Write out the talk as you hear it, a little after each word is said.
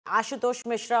Ashutosh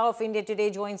Mishra of India Today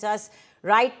joins us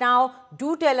right now.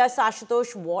 Do tell us,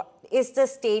 Ashutosh, what is the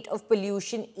state of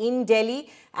pollution in Delhi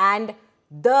and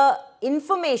the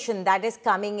information that is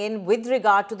coming in with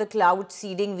regard to the cloud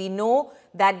seeding. We know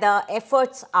that the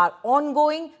efforts are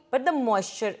ongoing, but the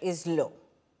moisture is low.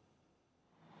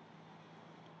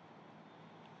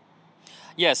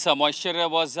 Yes, moisture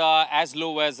was as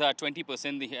low as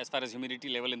 20% as far as humidity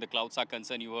level in the clouds are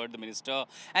concerned. You heard the minister.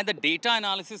 And the data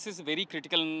analysis is very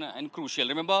critical and crucial.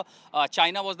 Remember,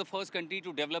 China was the first country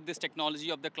to develop this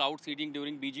technology of the cloud seeding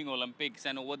during Beijing Olympics.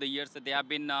 And over the years, they have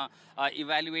been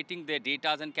evaluating their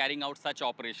data and carrying out such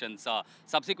operations.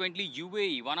 Subsequently,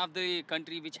 UAE, one of the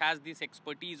country which has this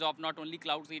expertise of not only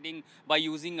cloud seeding by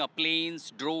using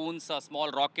planes, drones,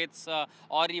 small rockets,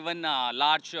 or even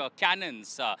large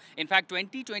cannons. In fact,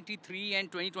 2023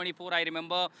 and 2024, I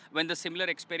remember when the similar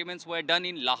experiments were done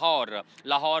in Lahore,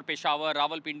 Peshawar,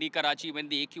 Rawalpindi, Karachi, when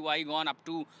the AQI gone up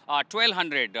to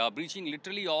 1200, breaching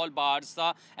literally all bars.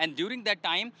 And during that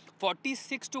time,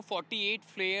 46 to 48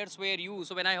 flares were used.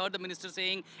 So when I heard the minister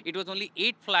saying it was only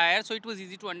 8 flares, so it was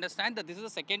easy to understand that this is a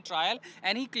second trial.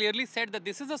 And he clearly said that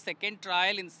this is a second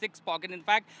trial in 6 pockets. In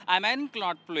fact, I'm in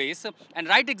Cloud Place, and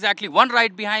right exactly one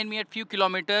right behind me at few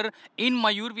kilometers in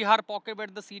Mayur, Vihar pocket where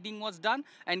the seeding was done.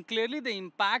 And clearly the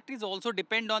impact is also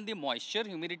depend on the moisture,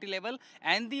 humidity level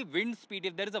and the wind speed.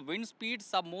 If there is a wind speed,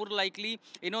 some more likely,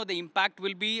 the impact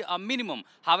will be a minimum.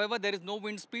 However, there is no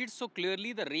wind speed, so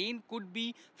clearly the rain could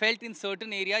be felt in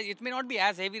certain areas. It may not be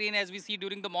as heavy rain as we see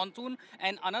during the monsoon.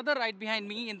 And another right behind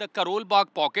me in the Karol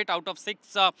Bagh pocket out of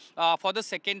 6 for the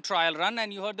second trial run.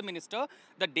 And you heard the minister,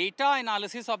 the data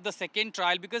analysis of the second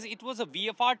trial, because it was a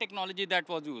VFR technology that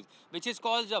was used, which is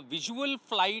called a visual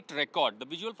flight record. The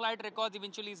visual flight record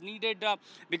eventually is needed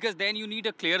because then you need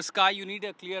a clear sky, you need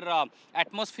a clear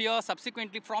atmosphere.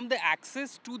 Subsequently, from the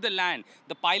access to the land,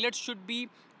 the pilots should be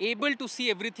able to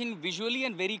see everything visually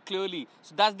and very clearly.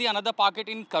 So that's the another pocket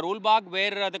in Karol Bagh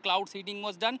where the cloud seeding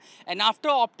was done. And after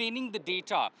obtaining the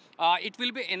data, it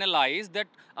will be analyzed that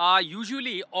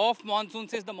usually off monsoon,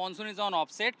 says the monsoon is on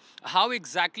offset, how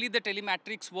exactly the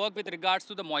telemetrics work with regards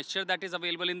to the moisture that is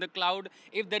available in the cloud,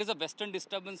 if there is a western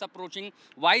disturbance approaching,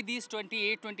 why these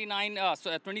 28, 29,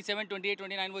 27, 28,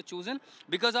 29 were chosen,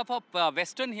 because of a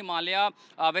western Himalaya,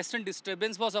 western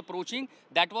disturbance was approaching,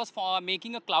 that was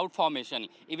making a cloud formation.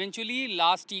 Eventually,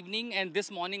 last evening and this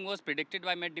morning was predicted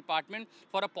by Met Department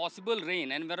for a possible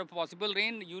rain. And where a possible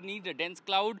rain, you need a dense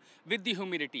cloud with the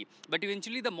humidity. But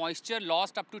eventually, the moisture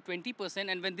lost up to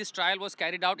 20%. And when this trial was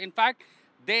carried out, in fact,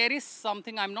 there is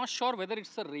something, I'm not sure whether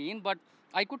it's a rain, but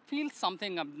I could feel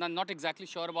something. I'm not exactly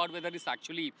sure about whether it's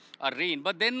actually a rain,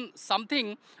 but then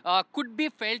something could be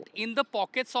felt in the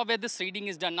pockets of where the seeding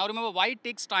is done. Now remember why it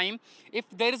takes time. If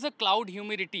there is a cloud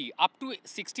humidity up to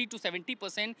 60 to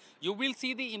 70%, you will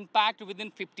see the impact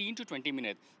within 15 to 20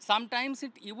 minutes. Sometimes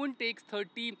it even takes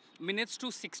 30 minutes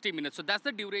to 60 minutes. So that's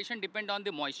the duration depend on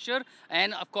the moisture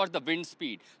and of course the wind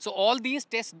speed. So all these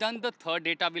tests done, the third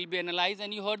data will be analyzed,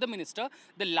 and you heard the minister,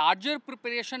 the larger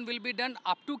preparation will be done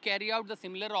up to carry out the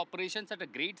similar operations at a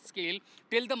great scale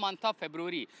till the month of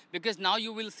February, because now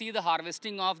you will see the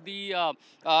harvesting of the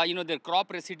the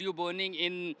crop residue burning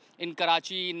in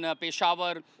Karachi, in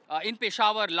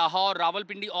Peshawar, Lahore,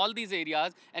 Rawalpindi, all these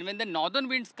areas. And when the northern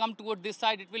winds come toward this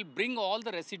side, it will bring all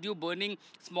the residue burning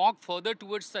smog further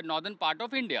towards the northern part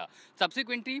of India.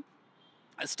 Subsequently,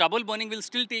 stubble burning will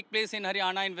still take place in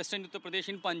Haryana, in Western Uttar Pradesh,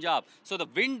 in Punjab. So the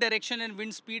wind direction and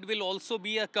wind speed will also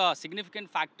be a significant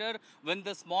factor when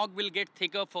the smog will get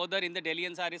thicker further in the Delhi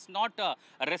NCR. It's not a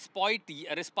respite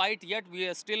yet. We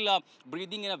are still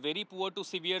breathing in a very poor to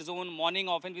severe zone. Morning,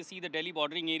 often we see the Delhi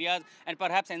bordering areas, and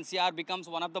perhaps NCR becomes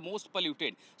one of the most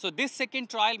polluted. So this second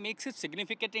trial makes it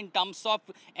significant in terms of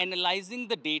analyzing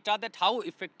the data, that how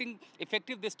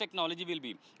effective this technology will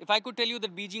be. If I could tell you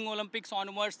that Beijing Olympics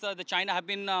onwards, the China have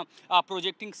been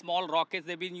projecting small rockets.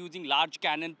 They've been using large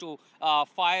cannon to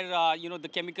fire, the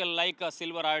chemical like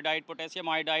silver iodide, potassium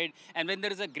iodide. And when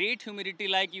there is a great humidity,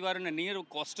 like you are in a near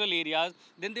coastal areas,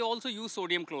 then they also use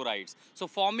sodium chlorides. So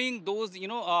forming those,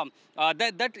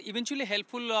 that eventually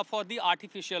helpful for the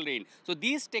artificial rain. So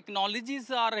these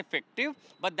technologies are effective,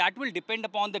 but that will depend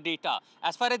upon the data.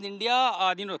 As far as India,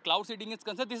 cloud seeding is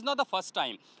concerned, this is not the first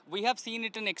time. We have seen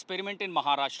it in experiment in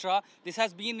Maharashtra. This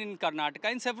has been in Karnataka,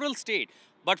 in several states.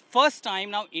 But first time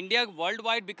now, India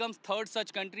worldwide becomes third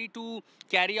such country to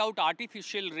carry out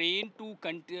artificial rain to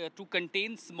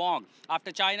contain smog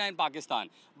after China and Pakistan.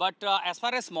 But as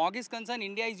far as smog is concerned,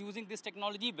 India is using this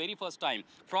technology very first time.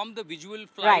 From the visual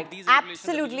flight, Right, these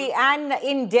absolutely. And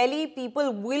in Delhi,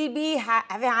 people will be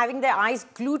having their eyes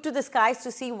glued to the skies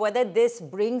to see whether this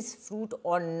brings fruit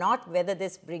or not, whether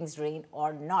this brings rain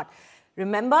or not.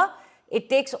 Remember, it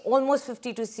takes almost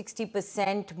 50 to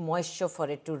 60% moisture for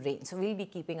it to rain. So we'll be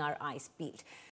keeping our eyes peeled.